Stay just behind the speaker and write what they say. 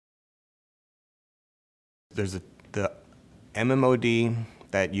There's the MMOD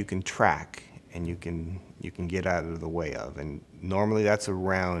that you can track and you can get out of the way of, and normally that's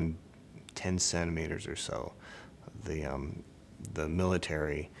around 10 centimeters or so. The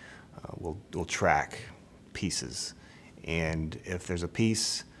military will track pieces, and if there's a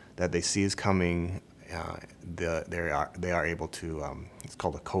piece that they see is coming, they are able to. It's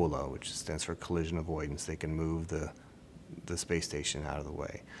called a COLA, which stands for collision avoidance. They can move the space station out of the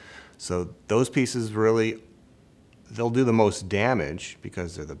way. So those pieces really, they'll do the most damage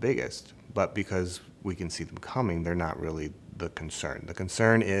because they're the biggest, but because we can see them coming, they're not really the concern. The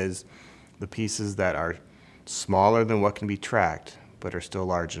concern is the pieces that are smaller than what can be tracked, but are still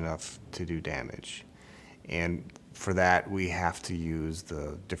large enough to do damage. And for that, we have to use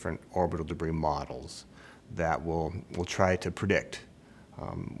the different orbital debris models that will try to predict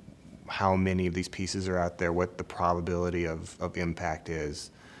how many of these pieces are out there, what the probability of impact is,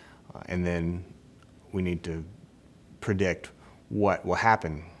 and then we need to predict what will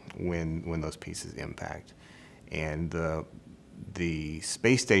happen when those pieces impact. And the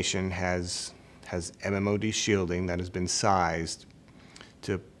space station has MMOD shielding that has been sized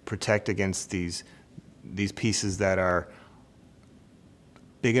to protect against these pieces that are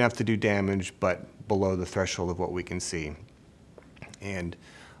big enough to do damage but below the threshold of what we can see. And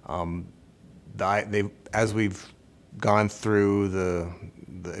as we've gone through the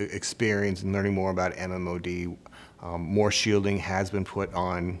experience and learning more about MMOD, more shielding has been put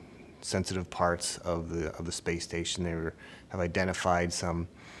on sensitive parts of the space station. They have identified some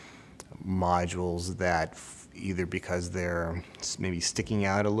modules that either because they're maybe sticking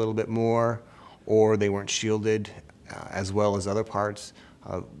out a little bit more or they weren't shielded as well as other parts,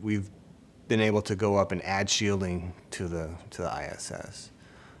 we've been able to go up and add shielding to the ISS.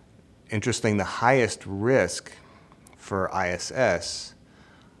 Interesting, the highest risk for ISS,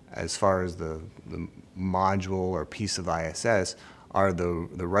 as far as the module or piece of ISS, are the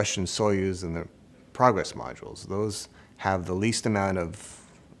Russian Soyuz and the Progress modules. Those have the least amount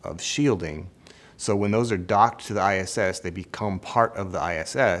of shielding. So when those are docked to the ISS, they become part of the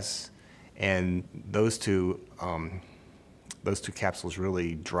ISS, and those two capsules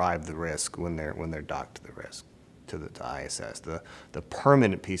really drive the risk when they're docked to the ISS. The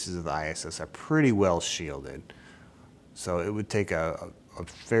permanent pieces of the ISS are pretty well shielded, so it would take a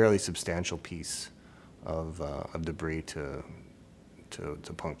fairly substantial piece of debris to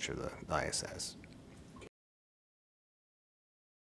puncture the ISS.